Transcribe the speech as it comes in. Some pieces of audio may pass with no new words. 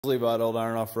Levi Old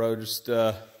Iron Off Road, just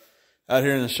out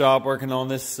here in the shop working on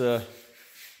this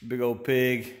big old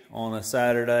pig on a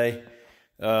Saturday.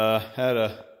 Had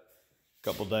a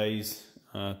couple days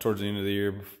towards the end of the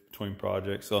year between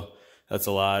projects, so that's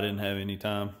a lie. I didn't have any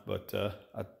time, but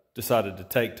I decided to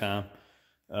take time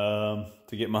to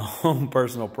get my own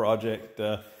personal project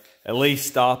at least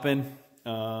stopping.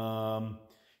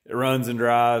 It runs and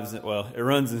drives, well, it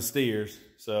runs and steers,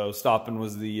 so stopping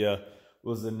was the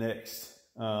next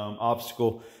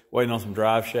obstacle. Waiting on some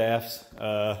drive shafts.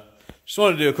 Just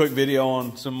wanted to do a quick video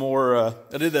on some more.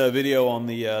 I did a video on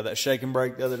the that shake and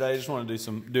brake the other day. Just wanted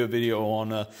to do a video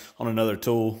on another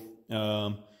tool.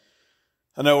 I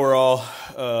know we're all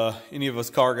any of us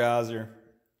car guys are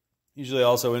usually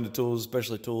also into tools,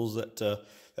 especially tools that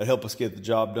help us get the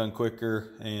job done quicker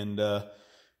and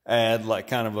add like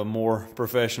kind of a more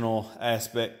professional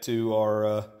aspect to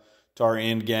our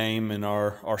end game and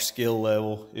our skill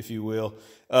level, if you will.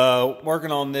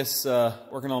 Working on this,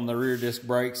 working on the rear disc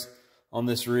brakes on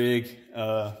this rig.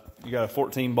 You got a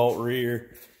 14 bolt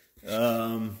rear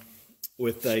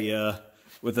with a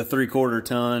 3/4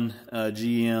 ton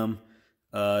GM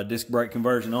disc brake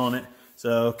conversion on it.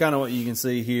 So kind of what you can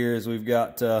see here is we've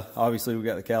got obviously we've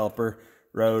got the caliper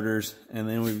rotors, and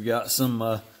then we've got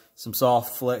some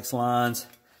soft flex lines.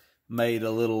 Made a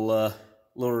little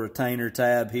retainer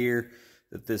tab here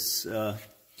that this the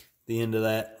end of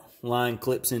that line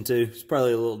clips into. It's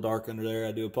probably a little dark under there.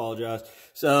 I do apologize.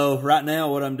 So right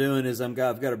now what I'm doing is I've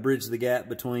got to bridge the gap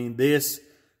between this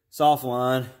soft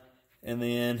line and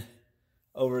then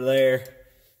over there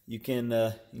you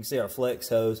can see our flex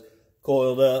hose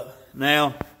coiled up.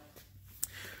 Now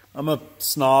I'm a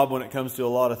snob when it comes to a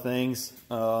lot of things.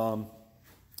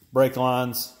 Brake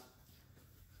lines,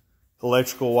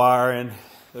 electrical wiring.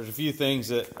 There's a few things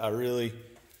that I really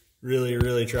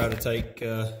try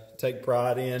to take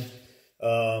pride in,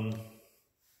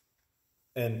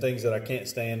 and things that I can't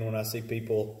stand when I see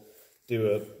people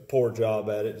do a poor job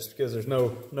at it, just because there's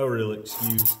no real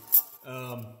excuse.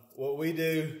 What we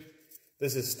do,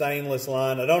 this is stainless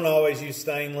line. I don't always use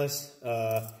stainless.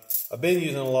 I've been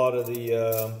using a lot of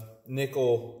the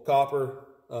nickel copper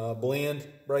blend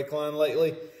brake line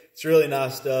lately. It's really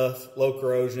nice stuff, low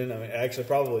corrosion. I mean, actually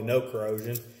probably no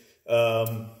corrosion.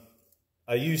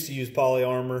 I used to use poly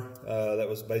armor. That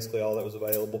was basically all that was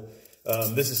available.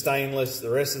 This is stainless. The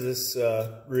rest of this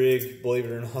rig, believe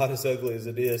it or not, as ugly as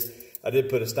it is, I did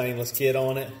put a stainless kit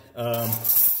on it.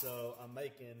 So I'm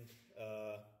making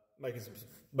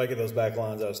those back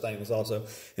lines out of stainless also.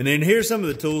 And then here's some of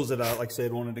the tools that I, like I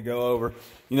said, wanted to go over.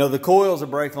 You know, the coils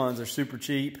of brake lines are super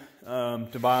cheap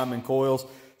to buy them in coils.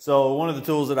 So one of the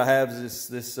tools that I have is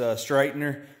this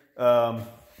straightener.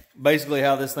 Basically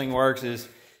how this thing works is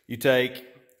you take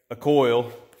a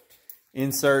coil,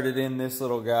 insert it in this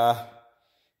little guy,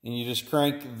 and you just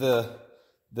crank the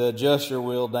adjuster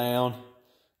wheel down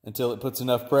until it puts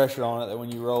enough pressure on it that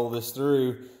when you roll this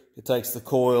through, it takes the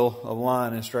coil of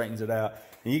line and straightens it out.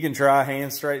 And you can try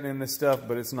hand straightening this stuff,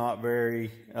 but it's not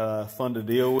very fun to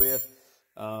deal with.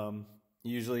 You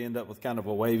usually end up with kind of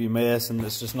a wavy mess, and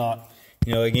it's just not,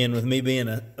 you know, again, with me being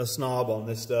a snob on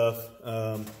this stuff,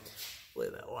 look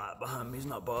at that light behind me. It's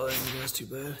not bothering me. That's too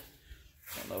bad.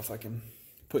 I don't know if I can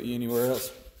put you anywhere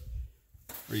else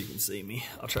where you can see me.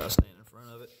 I'll try to stand in front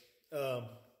of it. Yeah,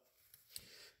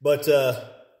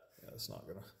 it's not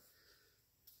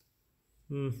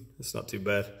gonna. It's not too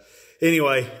bad.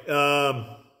 Anyway,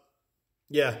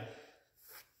 yeah.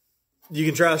 You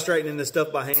can try straightening this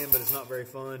stuff by hand, but it's not very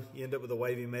fun. You end up with a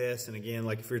wavy mess. And again,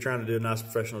 like if you're trying to do a nice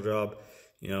professional job,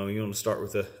 you know, you want to start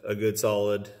with a good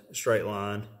solid straight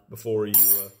line before you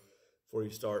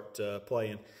start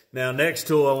playing. Now, next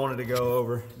tool I wanted to go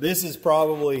over. This is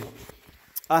probably,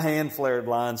 I hand flared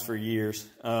lines for years.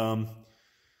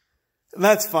 And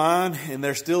that's fine, and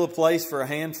there's still a place for a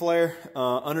hand flare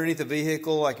underneath a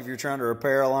vehicle, like if you're trying to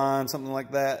repair a line, something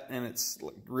like that, and it's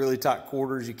like really tight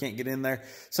quarters, you can't get in there.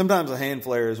 Sometimes a hand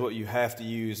flare is what you have to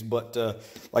use, but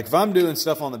like if I'm doing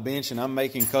stuff on the bench and I'm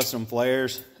making custom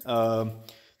flares,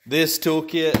 this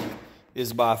toolkit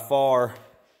is by far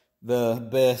the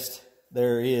best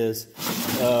there is.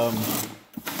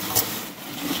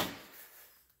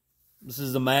 This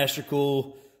is the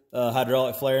Mastercool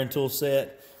hydraulic flaring tool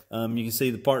set. You can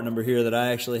see the part number here that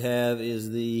I actually have is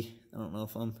the, I don't know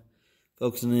if I'm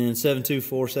focusing in,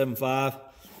 72475.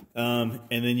 And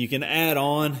then you can add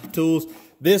on tools.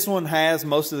 This one has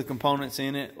most of the components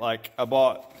in it. Like I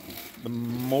bought the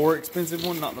more expensive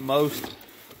one, not the most.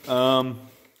 I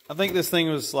think this thing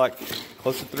was like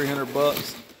close to 300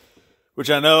 bucks, which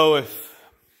I know if,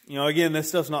 you know, again, this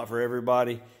stuff's not for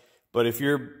everybody, but if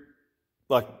you're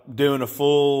like doing a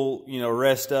full, you know,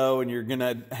 resto and you're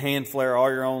gonna hand flare all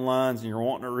your own lines and you're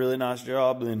wanting a really nice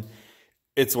job, then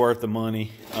it's worth the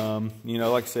money. You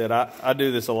know, like I said, I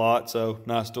do this a lot, so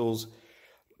Nice Tools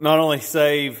not only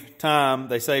save time,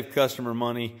 they save customer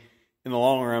money in the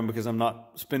long run, because I'm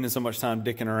not spending so much time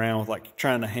dicking around with like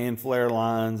trying to hand flare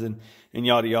lines and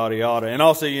yada yada yada. And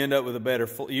also you end up with a better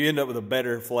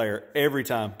flare every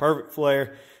time. Perfect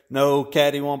flare, no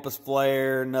cattywampus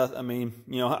flare, nothing. I mean,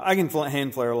 you know, I can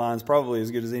hand flare lines probably as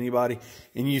good as anybody,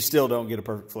 and you still don't get a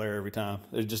perfect flare every time.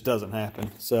 It just doesn't happen.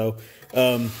 So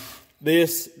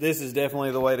this is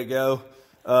definitely the way to go.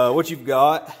 What you've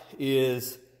got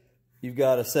is you've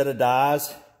got a set of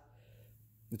dies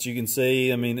that you can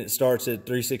see. I mean, it starts at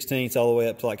 3/16 all the way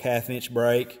up to like 1/2 inch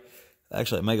brake.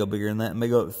 Actually, it may go bigger than that. It may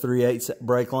go up to 3/8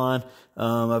 brake line.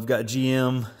 I've got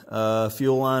GM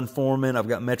fuel line forming. I've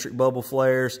got metric bubble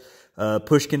flares,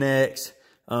 push connects.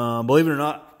 Believe it or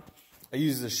not, I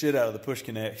use the shit out of the push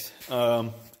connects.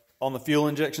 On the fuel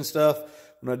injection stuff,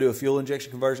 when I do a fuel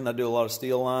injection conversion, I do a lot of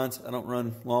steel lines. I don't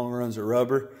run long runs of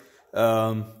rubber.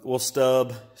 We'll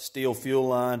stub steel fuel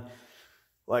line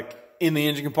like in the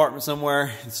engine compartment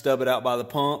somewhere and stub it out by the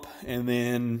pump, and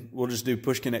then we'll just do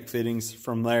push connect fittings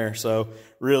from there. So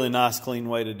really nice, clean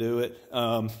way to do it.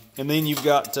 And then you've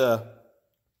got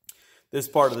this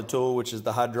part of the tool, which is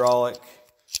the hydraulic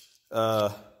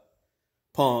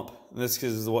pump. This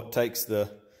is what takes the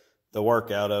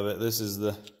work out of it. This is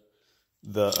the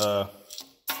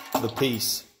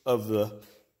piece of the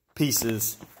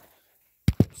pieces.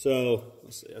 So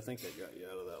let's see, I think I got you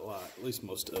out of that light, at least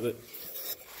most of it.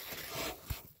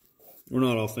 We're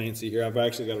not all fancy here. I've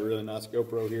actually got a really nice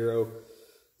GoPro Hero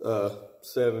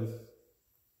 7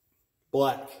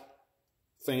 black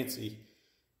fancy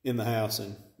in the house,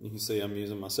 and you can see I'm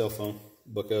using my cell phone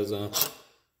because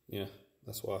yeah,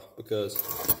 that's why,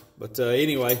 but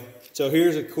anyway, so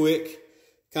here's a quick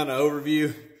kind of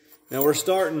overview. Now we're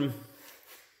starting,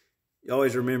 you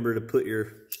always remember to put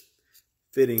your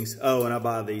fittings. Oh, and I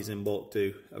buy these in bulk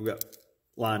too. I've got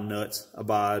line nuts. I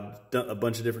buy a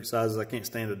bunch of different sizes. I can't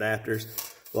stand adapters.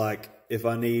 Like if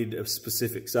I need a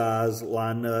specific size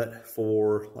line nut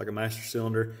for like a master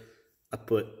cylinder, I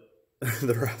put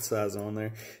the right size on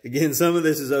there. Again, some of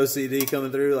this is OCD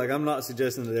coming through. Like, I'm not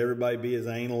suggesting that everybody be as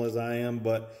anal as I am,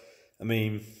 but I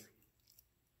mean,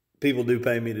 people do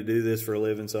pay me to do this for a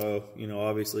living. So, you know,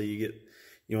 obviously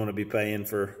you want to be paying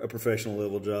for a professional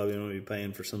level job. You don't want to be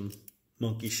paying for some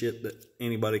monkey shit that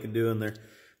anybody can do in their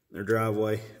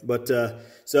driveway. But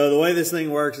so the way this thing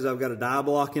works is I've got a die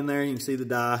block in there. You can see the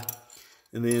die,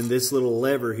 and then this little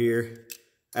lever here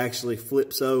actually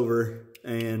flips over,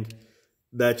 and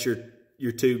that's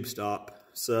your tube stop.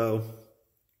 So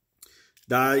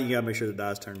die, you gotta make sure the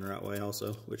die's turned the right way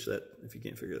also, which that, if you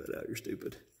can't figure that out, you're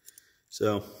stupid.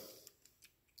 So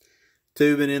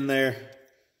tubing in there,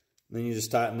 then you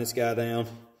just tighten this guy down.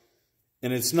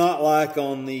 And it's not like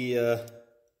on the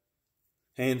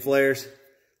hand flares.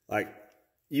 Like,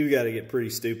 you got to get pretty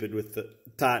stupid with the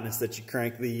tightness that you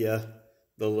crank the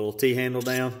little T-handle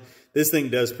down. This thing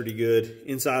does pretty good.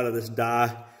 Inside of this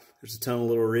die, there's a ton of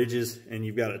little ridges, and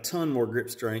you've got a ton more grip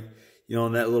strength. You know,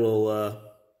 on that little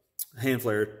hand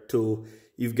flare tool,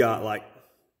 you've got like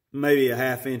maybe a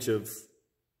 1/2 inch of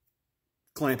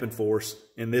clamping force,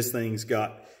 and this thing's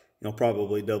got, you know,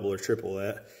 probably double or triple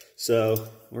that. So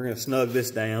we're going to snug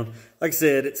this down. Like I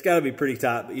said, it's got to be pretty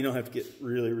tight, but you don't have to get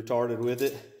really retarded with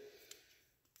it.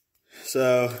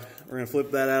 So we're going to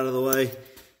flip that out of the way,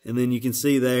 and then you can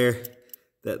see there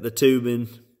that the tubing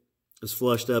is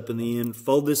flushed up in the end.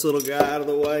 Fold this little guy out of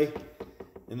the way,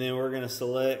 and then we're going to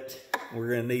select, we're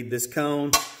going to need this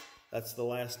cone. That's the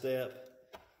last step.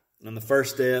 And the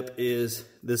first step is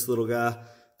this little guy,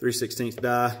 3/16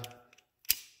 die.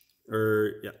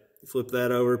 Or, yeah, flip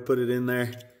that over, put it in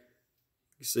there.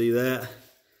 You see that?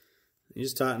 You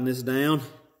just tighten this down.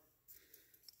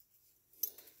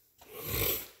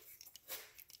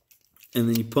 And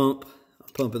then you pump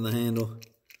in the handle.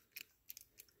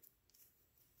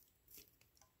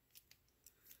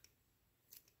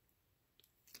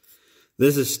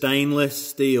 This is stainless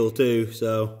steel too,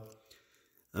 so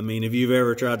I mean, if you've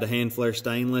ever tried to hand flare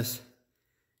stainless,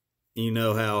 you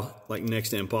know how like next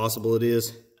to impossible it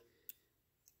is.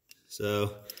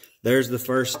 So there's the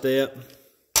first step.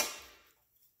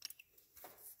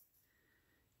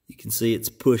 You can see it's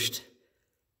pushed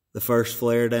the first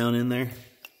flare down in there.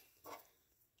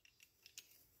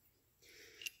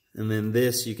 And then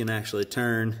this you can actually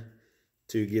turn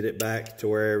to get it back to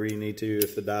wherever you need to,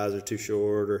 if the dies are too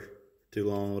short or too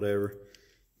long, whatever.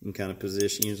 You can kind of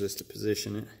position, use this to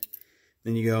position it.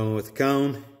 Then you go in with the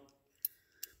cone,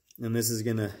 and this is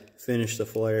gonna finish the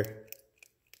flare.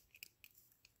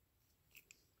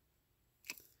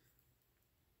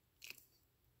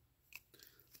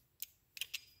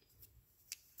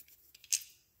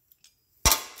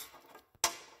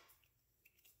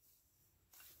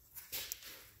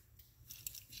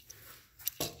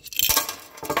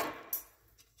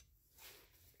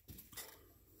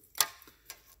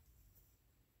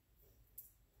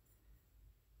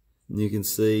 And you can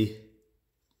see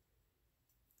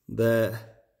that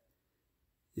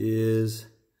is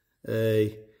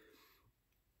a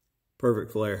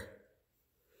perfect flare.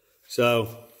 So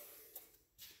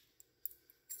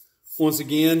once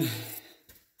again,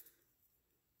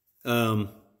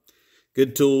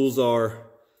 good tools are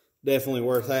definitely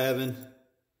worth having,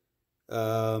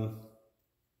 and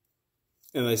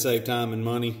they save time and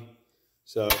money.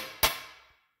 So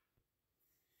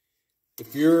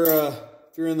if you're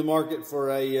in the market for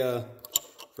a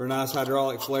nice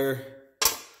hydraulic flare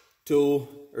tool,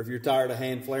 or if you're tired of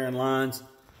hand flaring lines,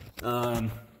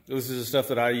 this is the stuff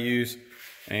that I use,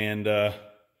 and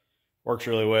works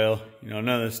really well. You know,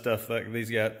 none of this stuff like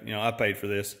these guys, you know, I paid for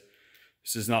this.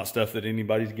 This is not stuff that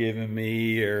anybody's giving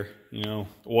me, or, you know,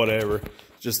 whatever.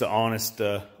 It's just an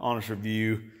honest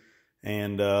review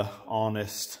and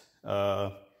honest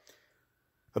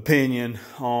opinion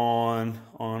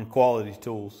on quality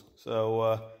tools.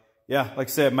 So yeah, like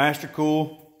I said,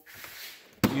 Mastercool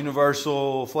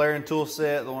universal flaring tool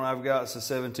set. The one I've got is a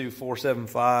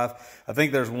 72475. I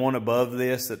think there's one above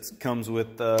this that comes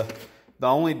with the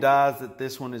only dies that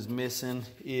this one is missing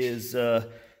is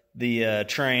the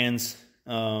trans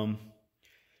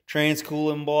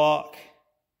cooling block,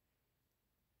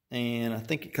 and I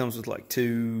think it comes with like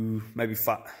 2, maybe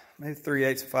 5, maybe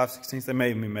 3/8 and 5/16. They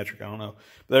may even be metric, I don't know.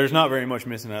 But there's not very much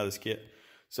missing out of this kit.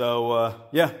 So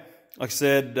yeah, like I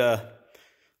said,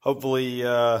 hopefully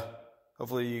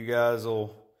you guys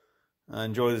will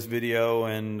enjoy this video,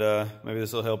 and maybe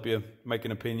this will help you make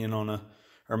an opinion on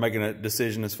or making a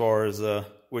decision as far as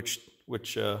which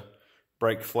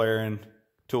brake flaring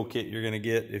toolkit you're going to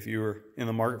get if you were in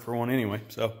the market for one anyway.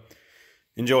 So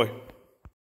enjoy.